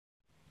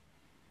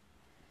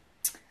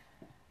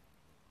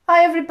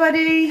Hi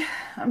everybody,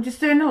 I'm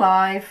just doing a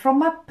live from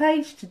my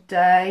page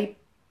today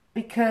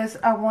because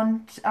I've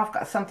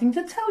got something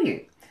to tell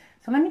you.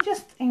 So let me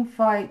just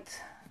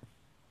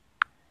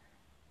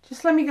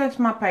let me go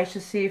to my page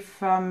to see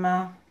if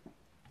I'm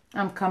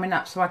coming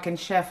up so I can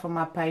share from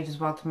my page as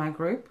well to my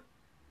group.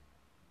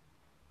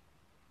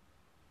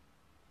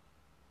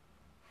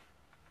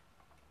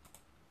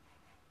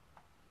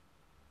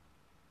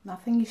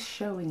 Nothing is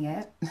showing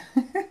yet.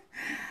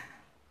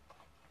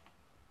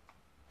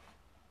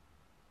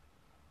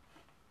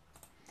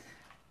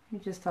 Let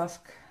me just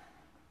ask.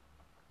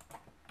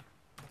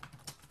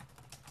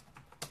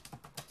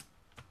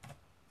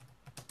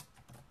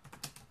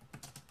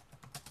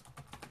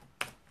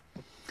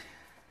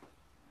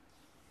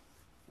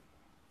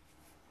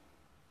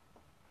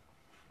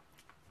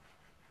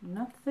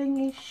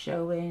 Nothing is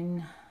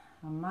showing.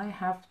 I might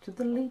have to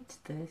delete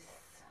this.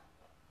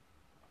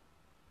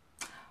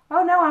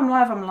 Oh no, I'm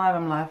live.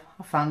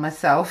 I found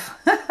myself.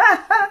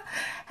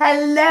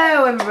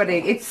 Hello everybody,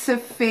 it's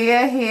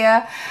Sophia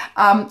here,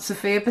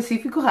 Sophia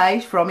Pacifico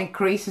Reis from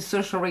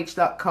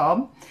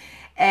increasesocialreach.com,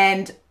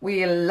 and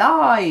we're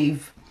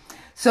live.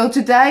 So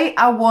today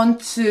I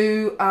want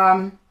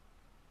to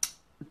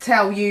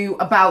tell you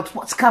about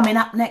what's coming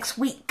up next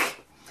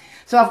week.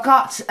 So I've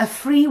got a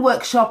free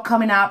workshop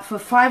coming up for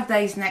 5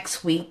 days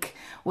next week,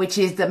 which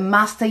is the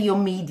Master Your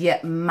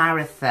Media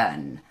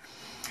Marathon.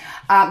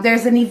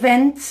 There's an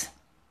event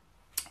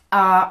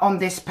on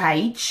this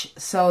page,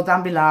 so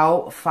down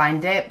below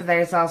find it, but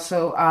there's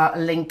also a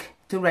link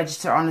to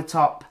register on the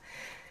top.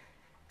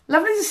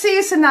 Lovely to see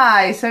you so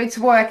nice. So it's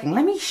working.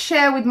 Let me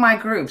share with my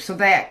group so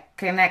that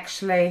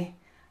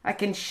I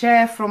can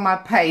share from my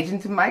page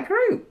into my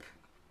group.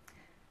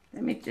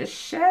 Let me just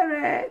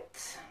share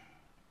it.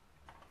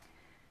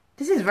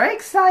 This is very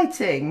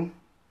exciting.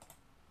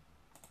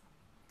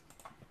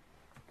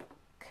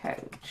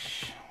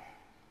 Coach.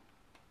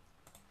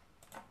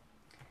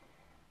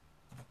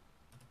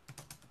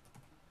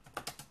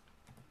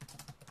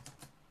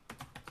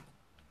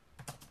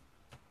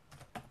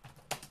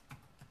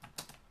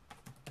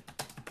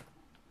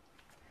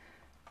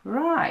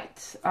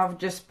 Right, I've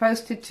just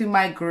posted to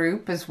my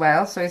group as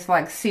well, so it's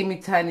like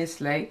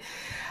simultaneously.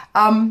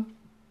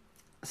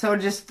 So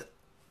just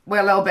wait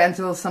a little bit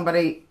until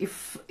somebody,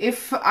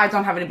 if I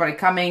don't have anybody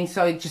coming,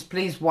 so just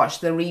please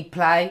watch the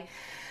replay.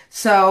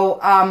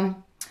 So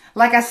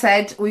like I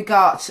said, we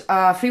got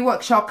a free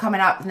workshop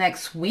coming up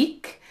next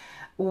week,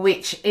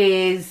 which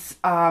is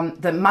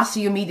the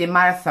Master Your Media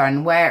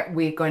Marathon, where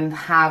we're going to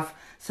have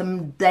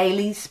some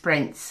daily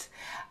sprints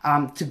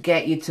to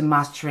get you to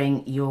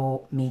mastering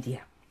your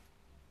media.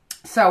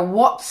 So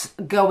what's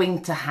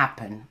going to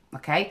happen?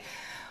 Okay,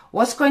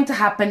 what's going to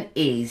happen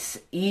is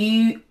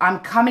I'm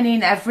coming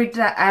in every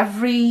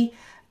day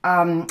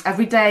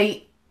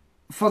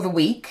for the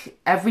week.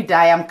 Every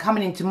day I'm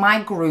coming into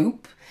my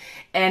group,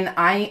 and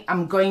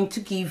I'm going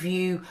to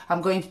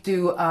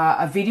do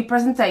a video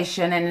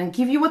presentation and then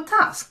give you a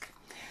task.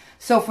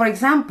 So for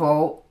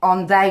example,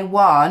 on day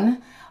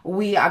one,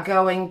 we are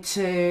going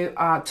to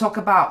talk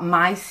about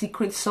my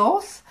secret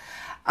sauce,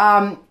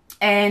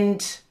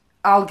 and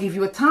I'll give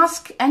you a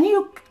task, and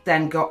you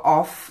then go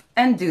off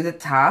and do the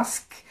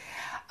task,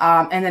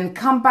 and then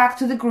come back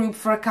to the group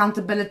for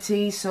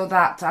accountability so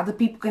that other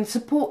people can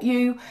support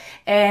you,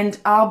 and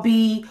I'll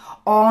be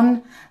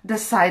on the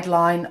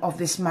sideline of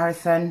this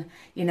marathon,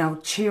 you know,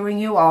 cheering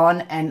you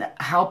on and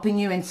helping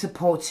you and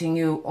supporting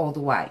you all the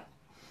way.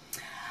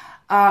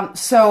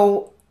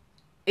 So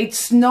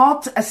it's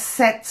not a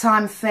set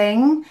time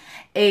thing.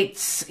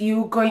 It's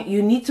you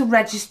need to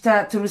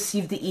register to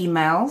receive the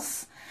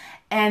emails.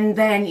 And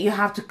then you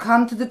have to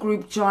come to the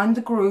group, join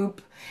the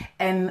group,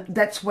 and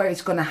that's where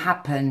it's going to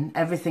happen.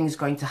 Everything is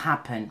going to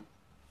happen.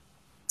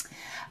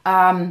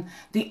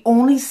 The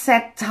only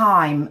set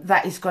time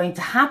that is going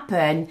to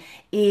happen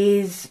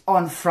is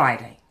on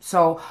Friday.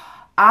 So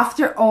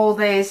after all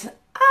this,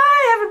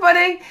 hi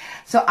everybody.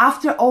 So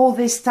after all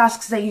these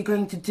tasks that you're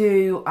going to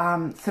do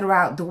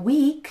throughout the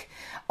week,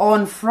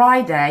 on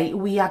Friday,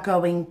 we are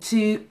going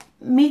to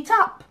meet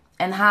up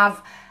and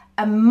have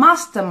a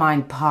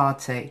mastermind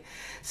party.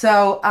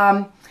 So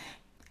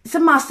it's a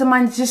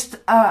mastermind, just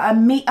a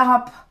meet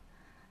up.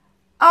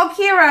 Oh,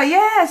 Kira,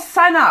 yes,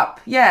 sign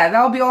up. Yeah,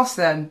 that would be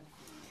awesome.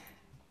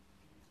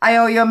 I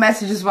owe you a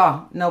message as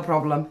well. No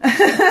problem.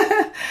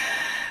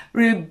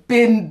 We've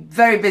been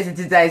very busy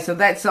today, so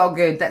that's all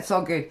good. That's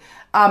all good.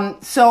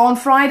 So on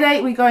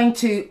Friday, we're going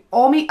to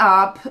all meet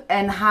up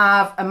and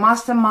have a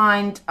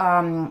mastermind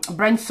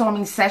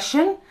brainstorming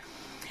session.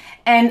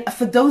 And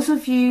for those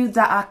of you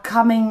that are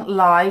coming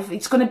live,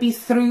 it's going to be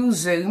through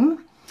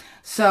Zoom.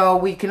 So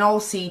we can all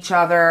see each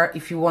other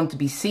if you want to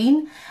be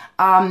seen.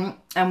 And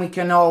we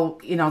can all,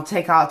 you know,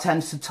 take our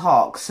turns to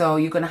talk. So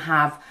you're going to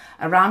have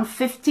around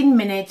 15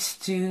 minutes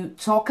to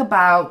talk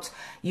about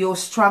your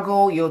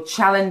struggle, your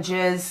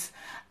challenges,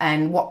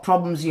 and what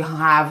problems you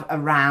have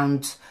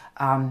around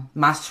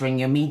mastering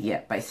your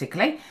media,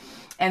 basically.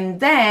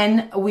 And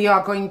then we are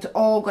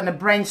all going to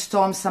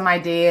brainstorm some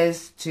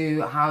ideas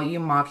to how you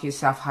market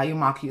yourself, how you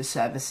market your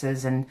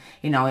services, and,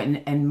 you know,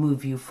 and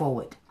move you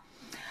forward.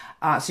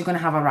 So you're going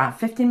to have around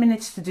 15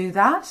 minutes to do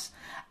that.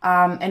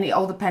 And it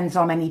all depends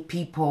on many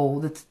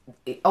people.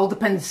 It all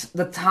depends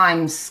the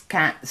time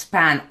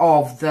span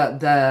of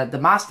the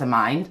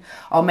mastermind.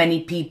 How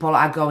many people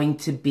are going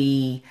to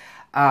be,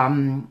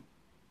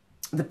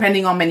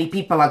 depending on many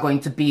people are going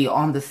to be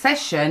on the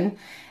session,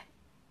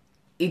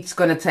 it's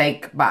going to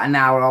take about an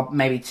hour or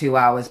maybe 2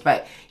 hours,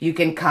 but you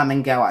can come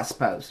and go, I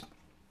suppose.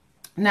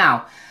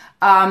 Now,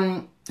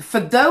 for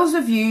those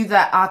of you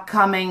that are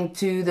coming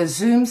to the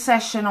Zoom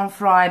session on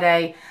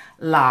Friday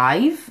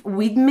live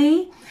with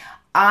me,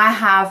 I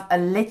have a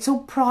little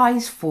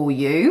prize for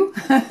you,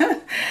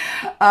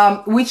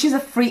 which is a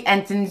free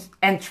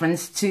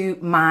entrance to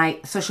my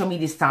social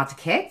media starter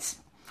kit.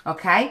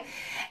 Okay.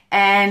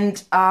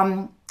 And,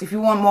 if you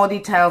want more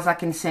details, I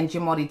can send you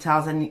more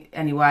details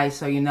anyway,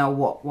 so you know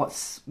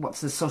what's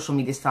the social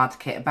media starter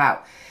kit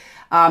about.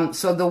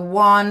 So the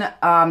one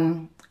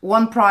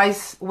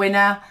prize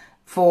winner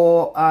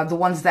for the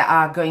ones that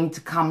are going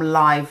to come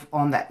live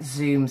on that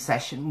Zoom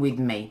session with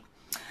me.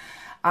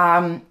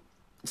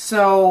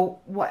 So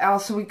what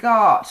else have we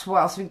got?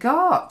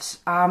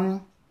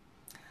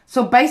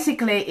 So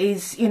basically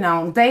is, you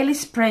know, daily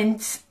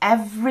sprints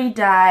every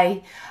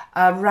day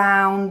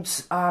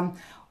around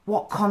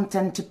what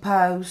content to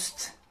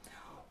post,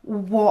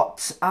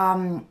 what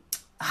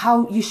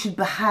how you should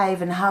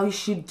behave and how you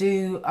should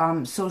do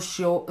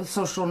social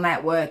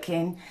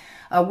networking,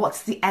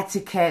 what's the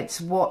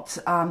etiquette, what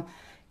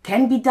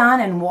can be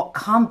done and what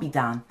can't be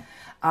done,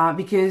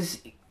 because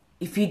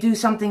if you do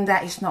something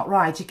that is not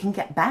right, you can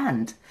get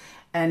banned.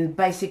 And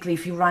basically,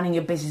 if you're running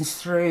your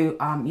business through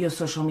your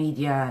social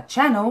media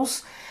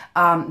channels,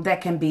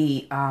 that can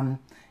be,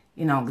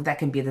 you know, that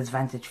can be an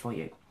advantage for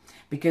you,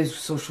 because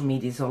social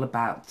media is all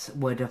about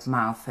word of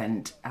mouth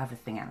and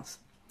everything else.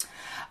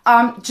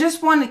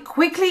 Just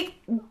quickly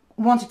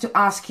wanted to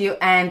ask you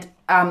and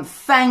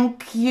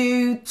thank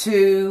you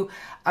to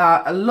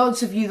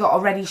lots of you that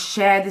already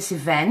shared this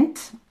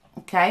event.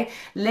 Okay,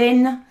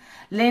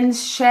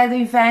 Lynn's shared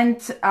the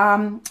event,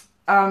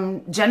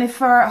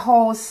 Jennifer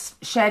Hall's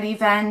shared the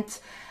event,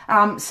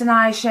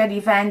 Sanai shared the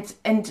event,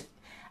 and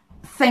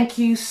thank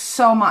you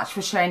so much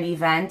for sharing the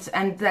event.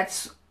 And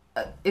that's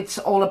it's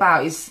all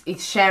about is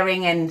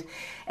sharing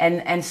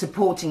and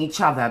supporting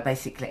each other,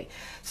 basically.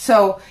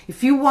 So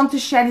if you want to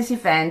share this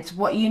event,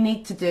 what you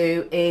need to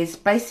do is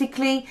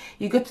basically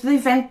you go to the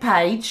event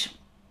page,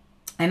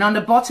 and on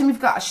the bottom you've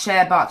got a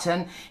share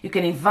button. You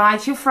can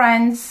invite your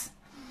friends.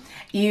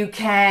 You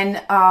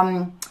can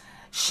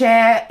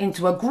share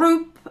into a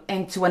group,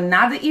 into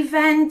another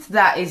event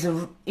that is,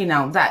 you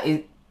know, that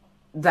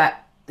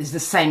is the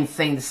same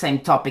thing, the same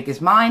topic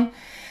as mine.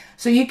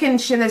 So you can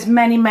share. There's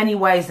many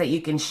ways that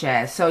you can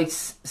share. So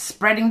it's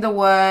spreading the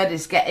word,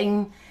 it's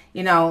getting,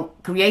 you know,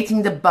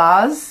 creating the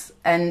buzz,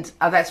 and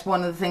that's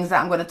one of the things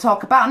that I'm going to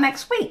talk about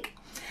next week.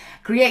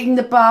 Creating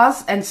the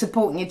buzz and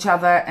supporting each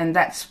other, and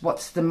that's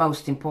what's the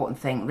most important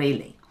thing,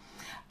 really,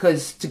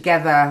 because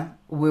together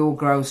we'll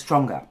grow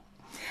stronger.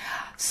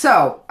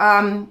 So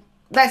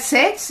that's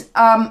it.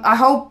 I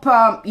hope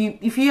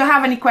if you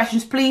have any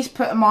questions, please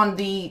put them on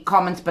the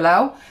comments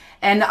below,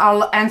 and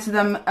I'll answer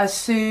them as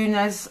soon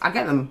as I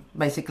get them,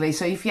 basically.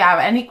 So if you have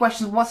any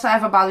questions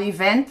whatsoever about the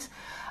event,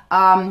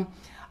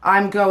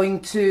 I'm going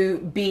to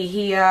be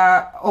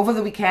here over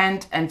the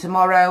weekend and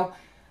tomorrow.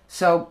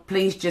 So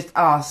please just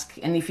ask.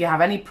 And if you have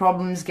any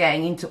problems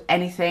getting into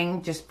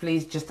anything,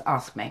 please just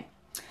ask me.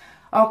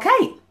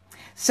 Okay.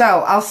 So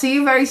I'll see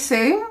you very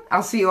soon.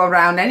 I'll see you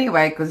around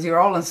anyway, because you're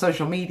all on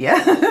social media.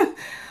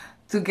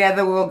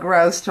 Together we'll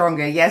grow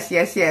stronger. Yes.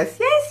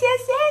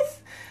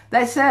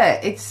 That's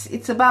it.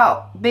 It's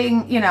about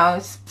being, you know,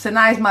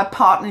 Sanai is my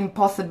partner in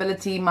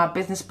possibility, my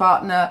business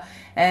partner,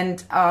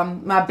 and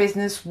my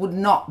business would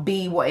not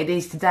be what it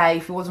is today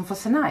if it wasn't for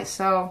Sanai.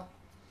 So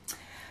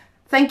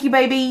thank you,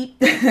 baby.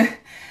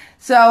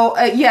 So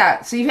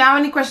yeah, so if you have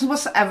any questions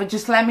whatsoever,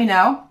 just let me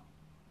know,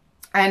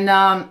 and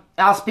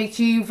I'll speak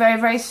to you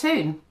very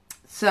soon.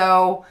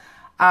 So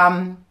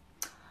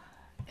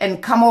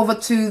and come over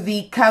to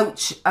the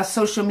Coach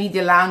Social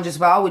Media Lounge as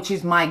well, which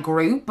is my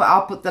group.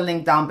 I'll put the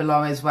link down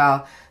below as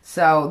well.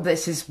 So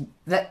this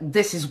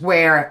is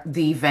where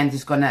the event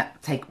is going to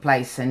take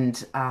place,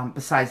 and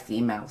besides the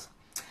emails.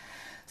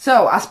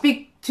 So I'll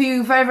speak to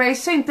you very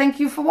soon. Thank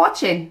you for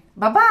watching.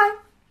 Bye bye.